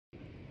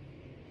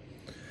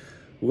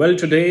Well,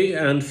 today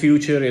and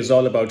future is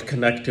all about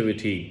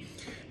connectivity.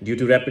 Due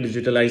to rapid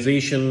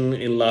digitalization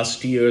in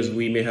last years,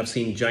 we may have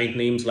seen giant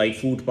names like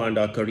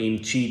Foodpanda,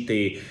 Careem,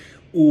 Cheetah,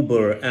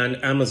 Uber,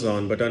 and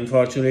Amazon. But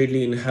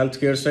unfortunately, in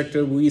healthcare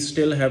sector, we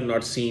still have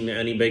not seen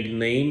any big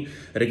name,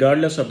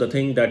 regardless of the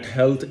thing that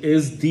health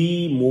is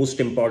the most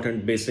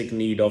important basic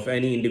need of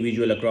any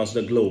individual across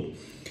the globe.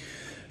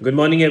 Good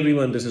morning,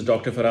 everyone. This is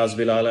Dr. Faraz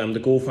Bilal. I'm the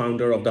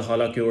co-founder of the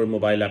HolaCure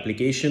mobile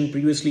application,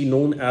 previously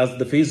known as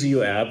the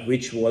Physio app,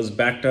 which was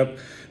backed up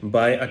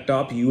by a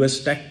top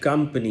US tech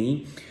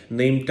company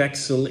named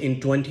Tkxel in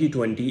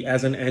 2020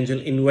 as an angel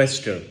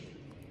investor.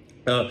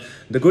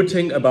 The good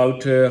thing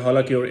about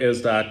HolaCure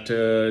is that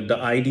the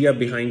idea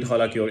behind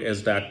HolaCure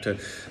is that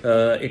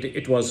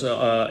it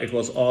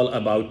was all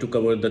about to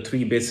cover the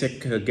three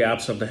basic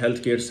gaps of the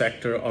healthcare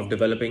sector of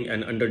developing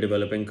and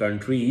underdeveloping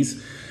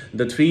countries.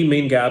 The three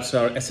main gaps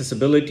are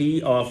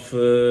accessibility of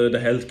the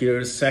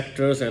healthcare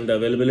sectors and the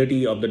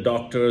availability of the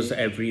doctors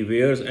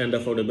everywhere and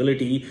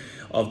affordability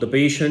of the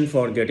patient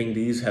for getting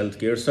these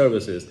healthcare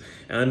services.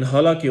 And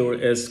HolaCure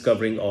is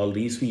covering all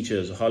these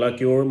features.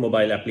 HolaCure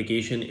mobile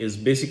application is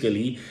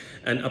basically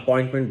an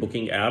appointment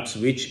booking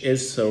apps which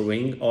is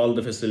serving all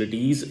the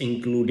facilities,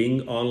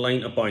 including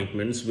online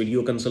appointments,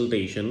 video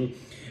consultation,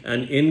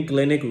 and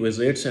in-clinic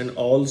visits, and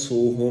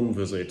also home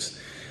visits.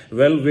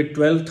 Well, with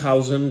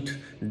 12,000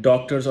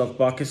 doctors of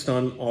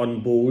Pakistan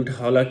on board,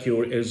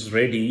 HolaCure is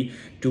ready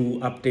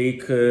to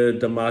uptake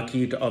the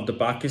market of the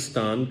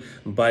Pakistan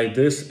by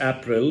this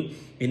April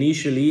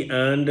initially,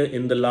 and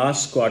in the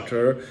last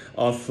quarter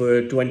of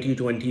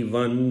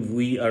 2021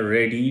 we are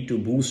ready to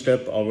boost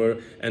up our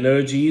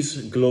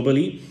energies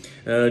globally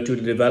to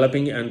the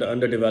developing and the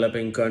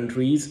underdeveloping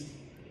countries.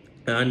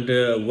 And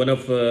one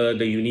of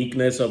the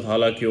uniqueness of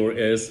HolaCure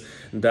is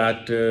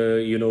that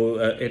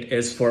it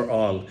is for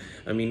all.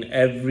 I mean,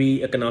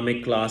 every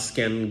economic class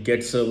can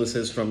get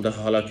services from the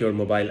HolaCure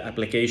mobile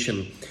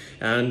application.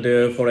 And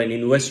for an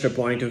investor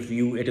point of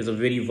view, it is a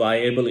very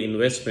viable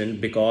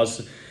investment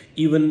because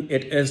even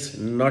it is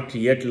not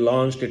yet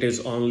launched, it is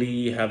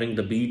only having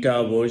the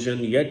beta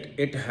version, yet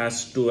it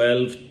has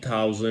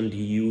 12,000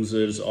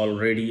 users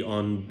already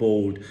on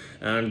board.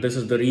 And this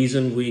is the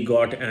reason we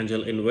got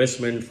angel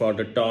investment for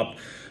the top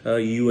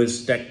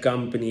US tech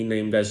company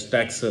named as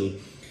Tkxel.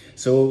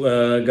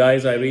 So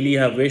guys, I really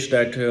have wished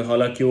that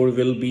HolaCure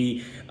will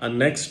be a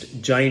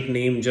next giant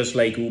name just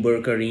like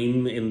Uber,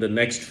 Careem in the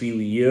next few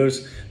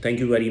years. Thank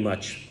you very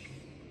much.